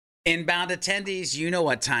Inbound attendees, you know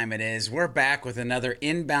what time it is. We're back with another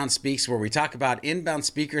Inbound Speaks where we talk about inbound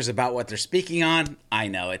speakers about what they're speaking on. I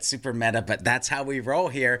know it's super meta, but that's how we roll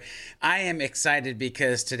here. I am excited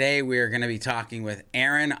because today we are going to be talking with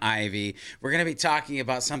Erin Ivey. We're going to be talking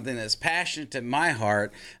about something that's passionate to my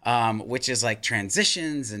heart, which is like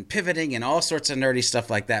transitions and pivoting and all sorts of nerdy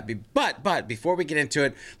stuff like that. But before we get into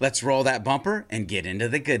it, let's roll that bumper and get into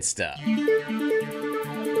the good stuff.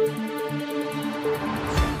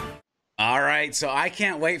 All right, so I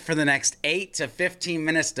can't wait for the next 8 to 15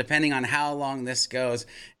 minutes, depending on how long this goes.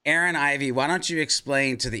 Erin Ivey, why don't you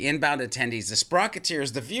explain to the inbound attendees, the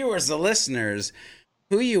Sprocketeers, the viewers, the listeners,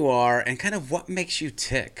 who you are and kind of what makes you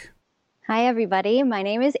tick? Hi, everybody. My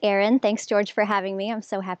name is Erin. Thanks, George, for having me. I'm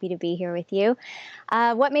so happy to be here with you.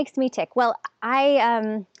 What makes me tick? Well,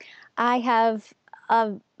 I have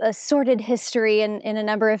a sordid history in a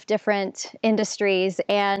number of different industries,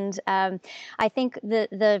 and I think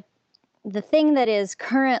the thing that is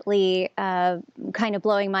currently kind of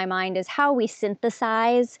blowing my mind is how we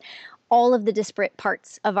synthesize all of the disparate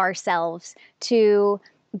parts of ourselves to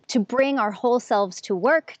bring our whole selves to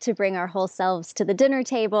work, to bring our whole selves to the dinner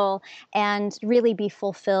table, and really be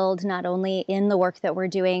fulfilled not only in the work that we're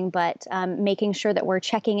doing, but making sure that we're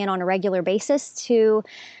checking in on a regular basis to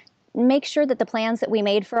make sure that the plans that we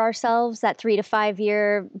made for ourselves, that 3 to 5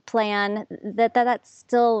 year plan, that's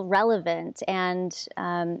still relevant, and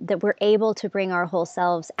that we're able to bring our whole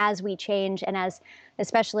selves as we change, and as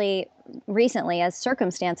especially recently as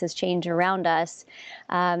circumstances change around us.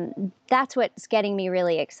 That's what's getting me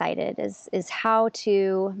really excited is how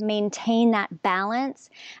to maintain that balance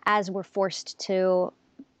as we're forced to,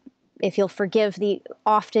 if you'll forgive the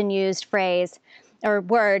often used phrase or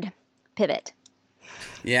word, pivot.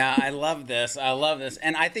 Yeah, I love this. I love this.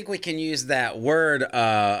 And I think we can use that word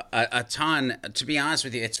a ton. To be honest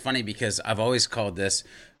with you, it's funny because I've always called this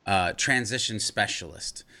transition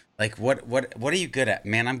specialist. Like what are you good at?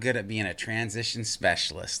 Man, I'm good at being a transition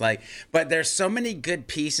specialist. Like, but there's so many good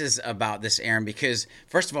pieces about this, Erin, because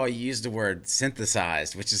first of all, you used the word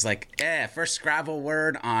synthesized, which is like, first Scrabble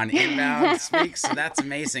word on Inbound Speaks. So that's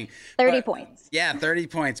amazing. 30 But points. yeah, 30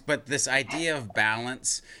 points. But this idea of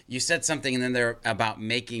balance, you said something and then there about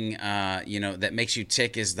making, that makes you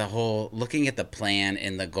tick is the whole looking at the plan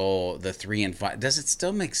and the goal, the 3 and 5. Does it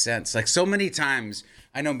still make sense? Like so many times,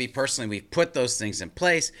 I know me personally, we put those things in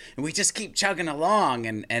place and we just keep chugging along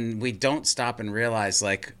and we don't stop and realize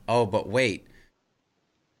like, oh, but wait,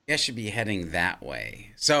 I should be heading that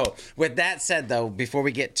way. So with that said, though, before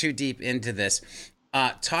we get too deep into this,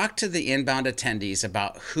 talk to the inbound attendees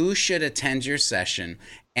about who should attend your session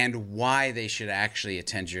and why they should actually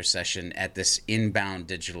attend your session at this inbound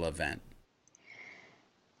digital event.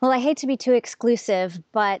 Well, I hate to be too exclusive,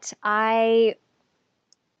 but I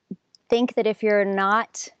think that if you're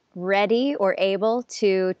not ready or able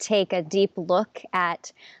to take a deep look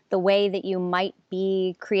at the way that you might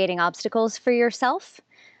be creating obstacles for yourself,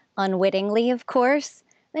 unwittingly, of course,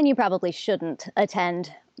 then you probably shouldn't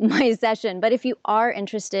attend my session. But if you are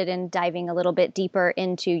interested in diving a little bit deeper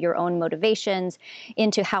into your own motivations,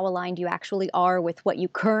 into how aligned you actually are with what you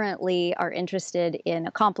currently are interested in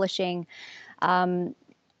accomplishing,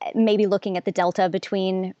 maybe looking at the delta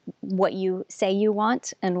between what you say you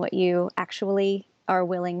want and what you actually are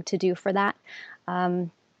willing to do for that. Um,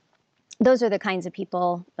 those are the kinds of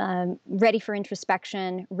people ready for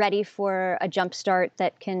introspection, ready for a jump start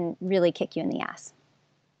that can really kick you in the ass.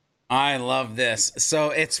 I love this. So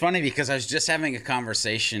it's funny because I was just having a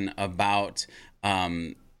conversation about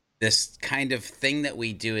this kind of thing that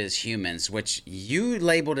we do as humans, which you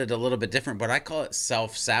labeled it a little bit different, but I call it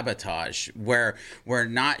self-sabotage, where we're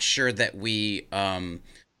not sure that we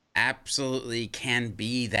absolutely can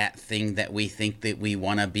be that thing that we think that we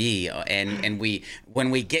want to be, and we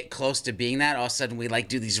when we get close to being that, all of a sudden we like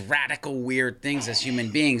do these radical weird things as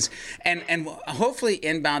human beings. And hopefully,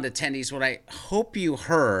 inbound attendees, what I hope you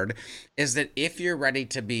heard is that if you're ready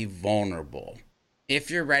to be vulnerable, if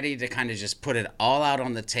you're ready to kind of just put it all out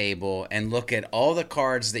on the table and look at all the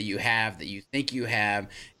cards that you have, that you think you have,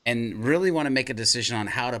 and really want to make a decision on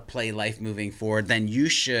how to play life moving forward, then you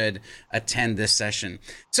should attend this session.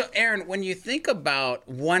 So, Erin, when you think about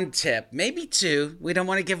one tip, maybe two, we don't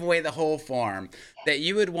want to give away the whole farm, that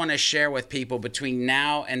you would want to share with people between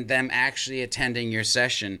now and them actually attending your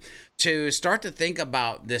session to start to think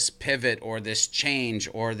about this pivot or this change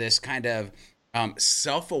or this kind of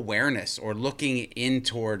self-awareness or looking in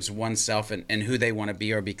towards oneself and who they want to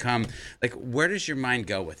be or become, like, where does your mind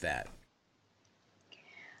go with that?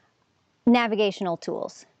 Navigational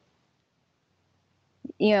tools.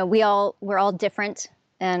 We're all different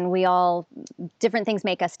and different things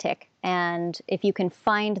make us tick. And if you can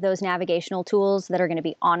find those navigational tools that are going to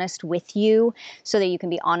be honest with you so that you can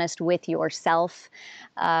be honest with yourself,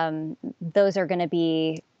 those are going to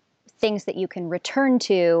be things that you can return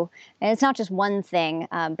to. And it's not just one thing,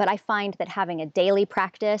 but I find that having a daily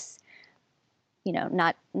practice,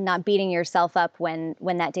 not beating yourself up when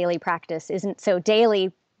that daily practice isn't so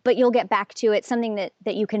daily, but you'll get back to it, something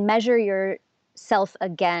that you can measure yourself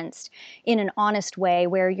against in an honest way,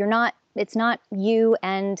 where it's not you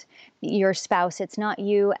and your spouse, it's not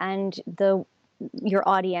you and your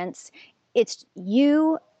audience, it's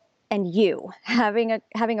you and you having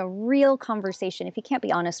a real conversation. If you can't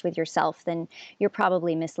be honest with yourself, then you're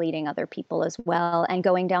probably misleading other people as well, and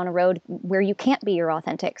going down a road where you can't be your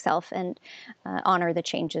authentic self and honor the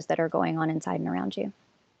changes that are going on inside and around you.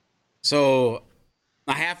 So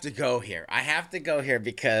I have to go here.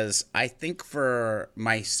 Because I think for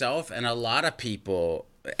myself and a lot of people,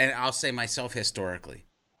 and I'll say myself historically,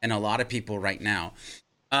 and a lot of people right now,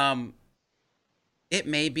 it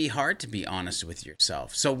may be hard to be honest with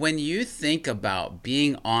yourself. So when you think about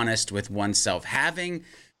being honest with oneself, having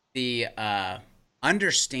the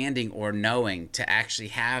understanding or knowing to actually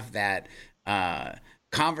have that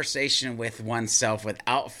conversation with oneself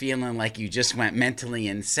without feeling like you just went mentally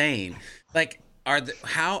insane, like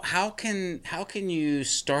how can you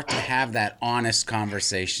start to have that honest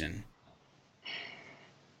conversation?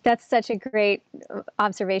 That's such a great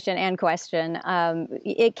observation and question.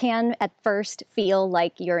 It can at first feel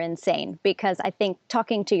like you're insane, because I think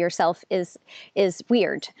talking to yourself is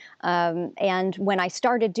weird. And when I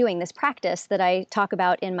started doing this practice that I talk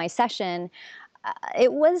about in my session,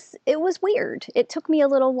 it was weird. It took me a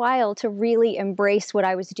little while to really embrace what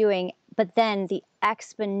I was doing, but then the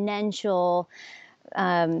exponential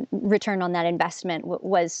return on that investment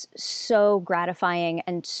was so gratifying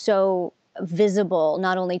and so visible,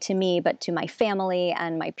 not only to me, but to my family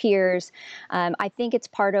and my peers. I think it's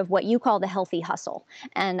part of what you call the healthy hustle.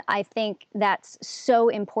 And I think that's so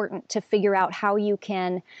important to figure out how you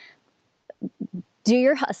can do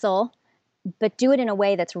your hustle, but do it in a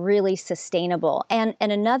way that's really sustainable. And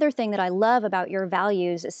another thing that I love about your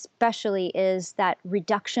values especially is that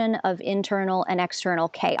reduction of internal and external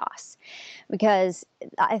chaos. Because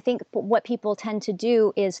I think what people tend to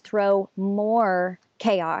do is throw more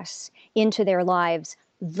chaos into their lives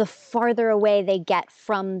the farther away they get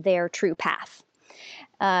from their true path,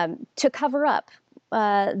 to cover up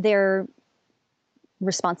their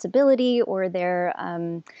responsibility or their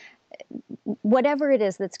whatever it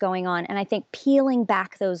is that's going on. And I think peeling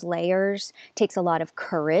back those layers takes a lot of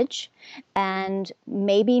courage. And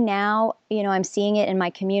maybe now, I'm seeing it in my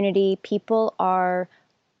community. People are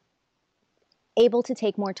able to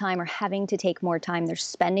take more time, or having to take more time. They're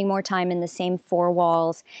spending more time in the same four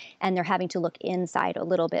walls, and they're having to look inside a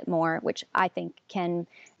little bit more, which I think can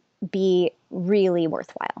be really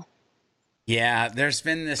worthwhile. Yeah, there's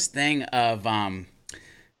been this thing of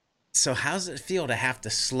so how's it feel to have to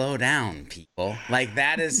slow down, people? Like,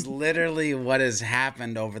 that is literally what has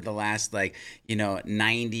happened over the last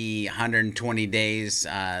 90, 120 days,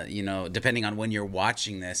 depending on when you're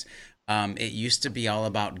watching this. It used to be all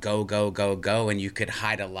about go, go, go, go, and you could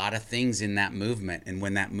hide a lot of things in that movement. And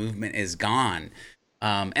when that movement is gone,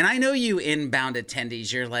 and I know you inbound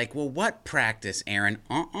attendees, you're like, well, what practice, Erin?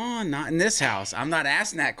 Not in this house. I'm not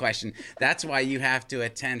asking that question. That's why you have to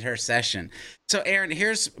attend her session. So, Erin,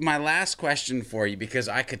 here's my last question for you, because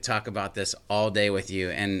I could talk about this all day with you.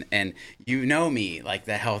 And you know me, like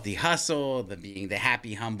the healthy hustle, the being the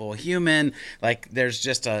happy, humble human. Like,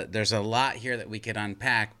 there's a lot here that we could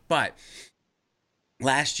unpack. But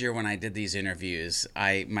last year when I did these interviews,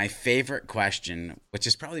 my favorite question, which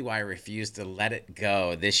is probably why I refused to let it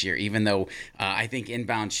go this year, even though I think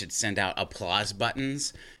Inbound should send out applause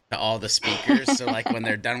buttons to all the speakers. So like when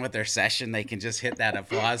they're done with their session, they can just hit that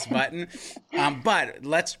applause button. But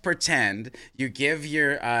let's pretend you give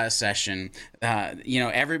your session,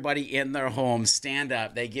 everybody in their home stand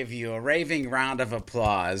up. They give you a raving round of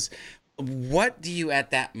applause. What do you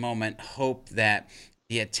at that moment hope that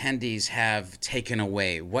the attendees have taken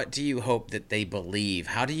away? What do you hope that they believe?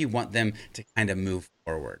 How do you want them to kind of move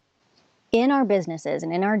forward? In our businesses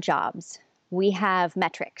and in our jobs, we have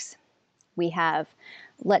metrics. We have,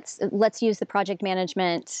 let's use the project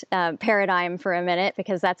management paradigm for a minute,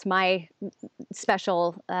 because that's my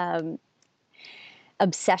special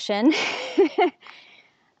obsession.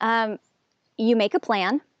 You make a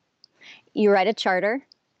plan, you write a charter.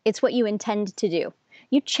 It's what you intend to do.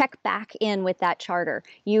 You check back in with that charter.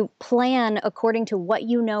 You plan according to what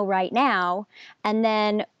you know right now. And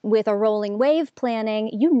then with a rolling wave planning,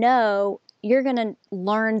 you're going to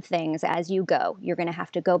learn things as you go. You're going to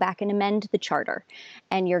have to go back and amend the charter,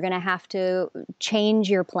 and you're going to have to change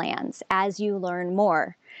your plans as you learn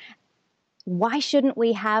more. Why shouldn't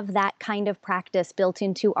we have that kind of practice built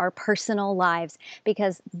into our personal lives?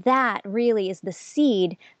 Because that really is the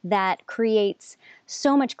seed that creates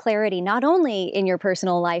so much clarity, not only in your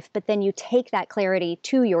personal life, but then you take that clarity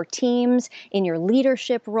to your teams, in your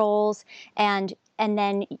leadership roles, and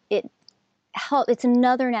then it's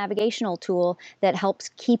another navigational tool that helps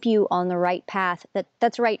keep you on the right path,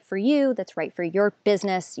 that's right for you, that's right for your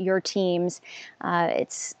business, your teams.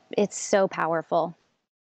 It's so powerful.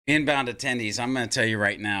 Inbound attendees, I'm going to tell you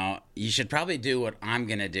right now, you should probably do what I'm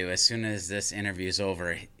going to do as soon as this interview is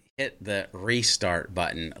over. Hit the restart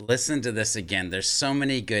button. Listen to this again. There's so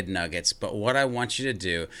many good nuggets, but what I want you to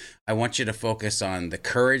do, I want you to focus on the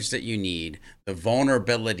courage that you need, the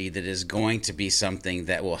vulnerability that is going to be something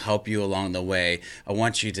that will help you along the way. I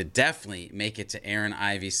want you to definitely make it to Aaron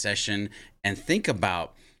Ivey's session and think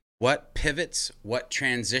about what pivots, what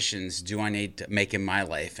transitions do I need to make in my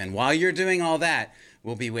life? And while you're doing all that,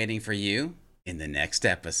 we'll be waiting for you in the next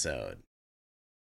episode.